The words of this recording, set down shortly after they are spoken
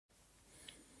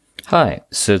Hi,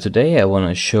 so today I want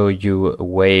to show you a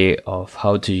way of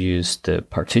how to use the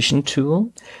partition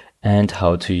tool and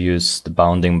how to use the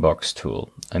bounding box tool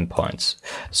in points.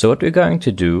 So what we're going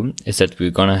to do is that we're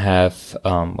going to have,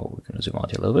 we're going to zoom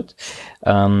out here a little bit.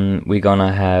 We're going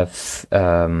to have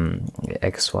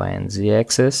X, Y, and Z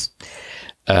axis,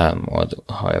 or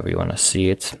however you want to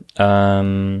see it.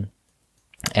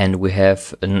 And we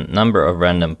have a number of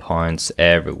random points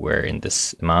everywhere in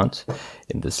this amount,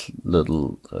 in this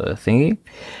little thingy.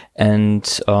 And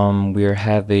we're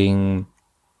having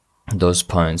those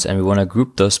points, and we want to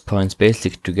group those points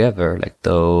basically together, like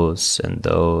those and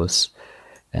those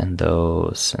and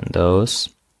those and those,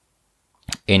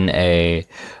 in a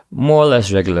more or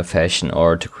less regular fashion,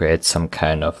 or to create some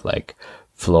kind of like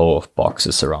flow of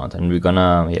boxes around. And we're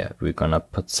gonna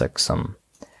put like some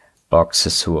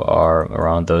boxes who are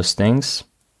around those things.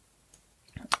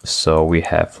 So we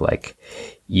have like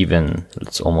even,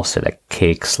 let's almost say like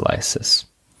cake slices.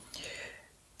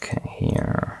 Okay,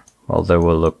 here, well, they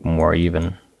will look more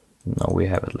even. No, we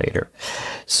have it later.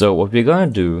 So what we're gonna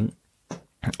do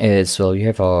is, well, we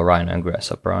have our rhino and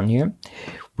grasshopper on here.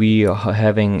 We are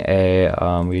having a,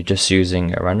 we're just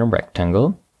using a random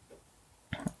rectangle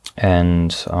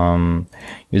and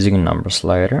using a number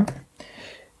slider.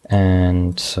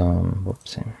 And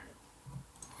whoopsie.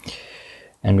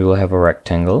 And we will have a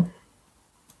rectangle,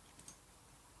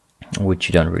 which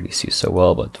you don't really see so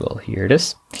well, but well, here it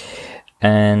is.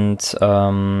 And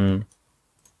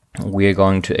we are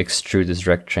going to extrude this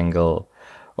rectangle,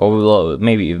 or well,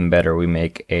 maybe even better, we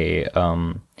make a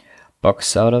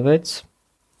box out of it,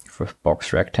 for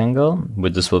box rectangle.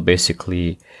 But this will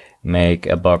basically make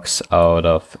a box out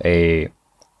of a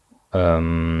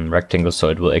rectangle, so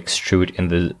it will extrude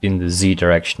in the Z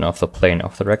direction of the plane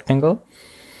of the rectangle.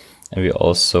 And we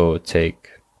also take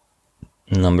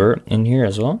number in here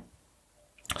as well,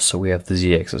 so we have the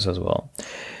Z axis as well.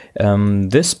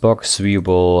 This box we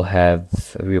will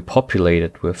populate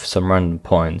it with some random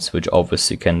points, which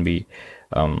obviously can be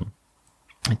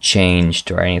changed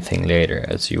or anything later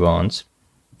as you want.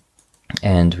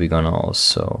 And we're gonna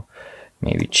also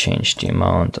maybe change the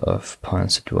amount of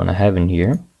points that we want to have in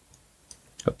here.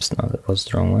 Oops, no, that was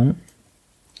the wrong one.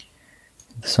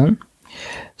 This one.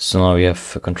 So now we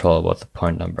have control about the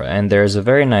point number. And there's a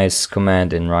very nice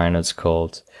command in Rhino. It's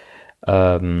called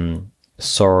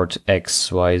sort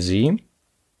XYZ,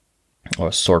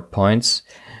 or sort points,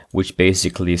 which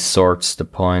basically sorts the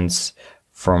points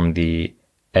from the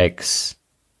X,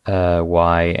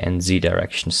 Y, and Z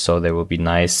directions, so they will be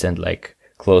nice and like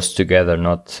close together,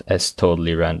 not as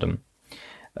totally random.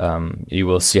 You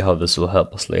will see how this will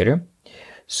help us later.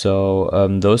 So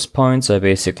those points are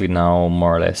basically now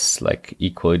more or less like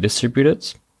equally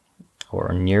distributed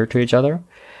or near to each other.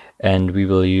 And we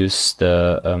will use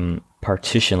the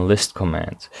partition list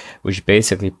command, which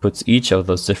basically puts each of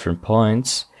those different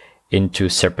points into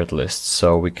separate lists.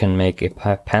 So we can make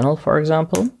a panel, for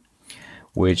example,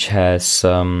 which has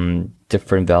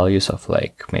different values of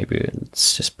like, maybe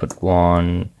let's just put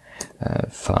 1,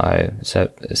 5,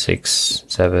 6,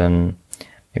 7,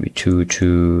 maybe 2,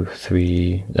 2,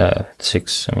 3,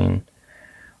 6. I mean,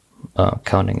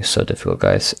 counting is so difficult,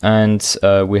 guys. And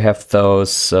we have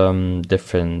those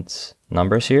different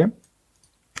numbers here.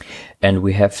 And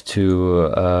we have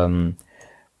to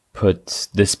put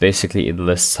this basically in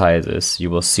list sizes. You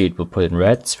will see it will put in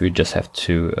reds. We just have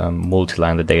to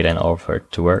multi-line the data in order for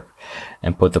it to work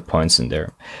and put the points in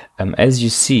there. As you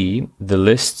see, the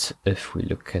list, if we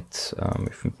look at,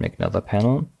 if we make another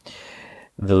panel,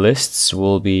 the lists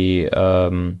will be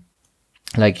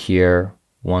like here,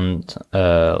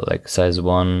 like size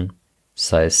 1,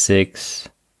 size 6,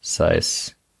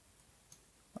 size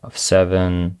of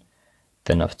 7,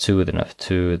 then of 2, then of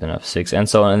 2, then of 6, and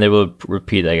so on. And they will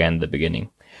repeat again at the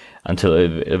beginning until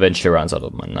it eventually runs out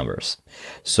of my numbers.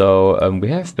 So we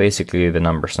have basically the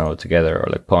numbers now together,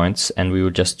 or like points, and we will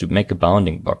just make a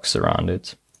bounding box around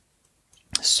it.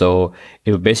 So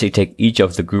it will basically take each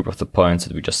of the group of the points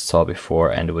that we just saw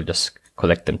before, and it will just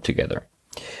collect them together.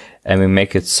 And we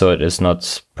make it so it is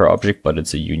not per object, but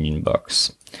it's a union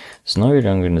box. So now we're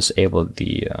going to disable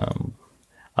the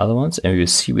other ones, and you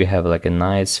see we have like a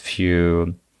nice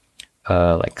few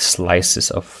like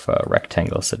slices of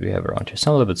rectangles that we have around here.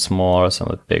 Some a little bit smaller, some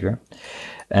a bit bigger.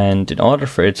 And in order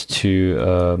for it to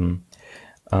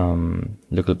look a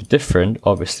little bit different,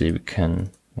 obviously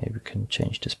maybe we can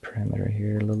change this parameter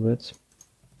here a little bit.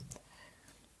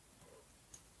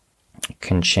 You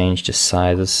can change the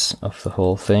sizes of the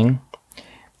whole thing, a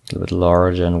little bit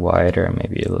larger and wider, and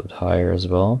maybe a little bit higher as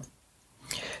well.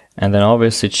 And then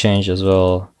obviously change as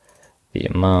well the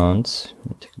amount.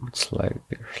 Take a bit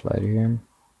bigger slider here.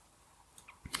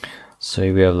 So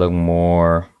here we have like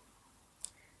more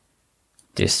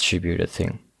distributed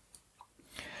thing.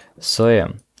 So yeah,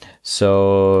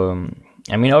 so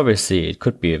I mean, obviously it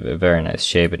could be a very nice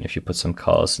shape, and if you put some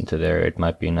colors into there, it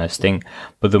might be a nice thing.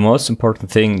 But the most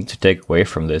important thing to take away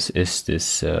from this is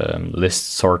this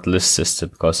sort list system,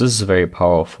 because this is very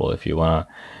powerful if you want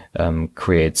to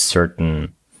create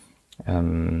certain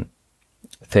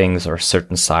things or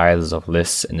certain sizes of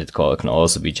lists, and it can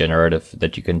also be generative,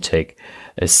 that you can take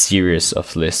a series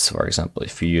of lists. For example,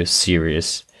 if you use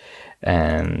series,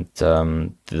 and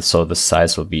so the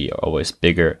size will be always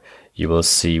bigger. You will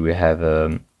see we have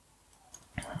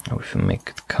if we make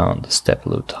it count the step a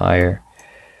little higher,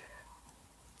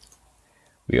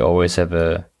 we always have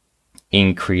a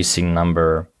increasing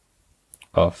number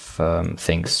of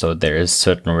things. So there is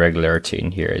certain regularity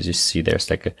in here. As you see, there's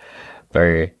like a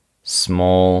very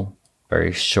small,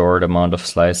 very short amount of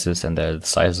slices, and the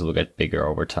sizes will get bigger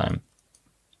over time.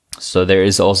 So there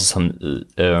is also some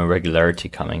regularity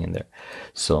coming in there,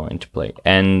 so into play.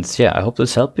 And yeah, I hope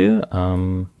this helped you.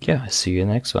 Yeah, see you in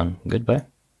the next one. Goodbye.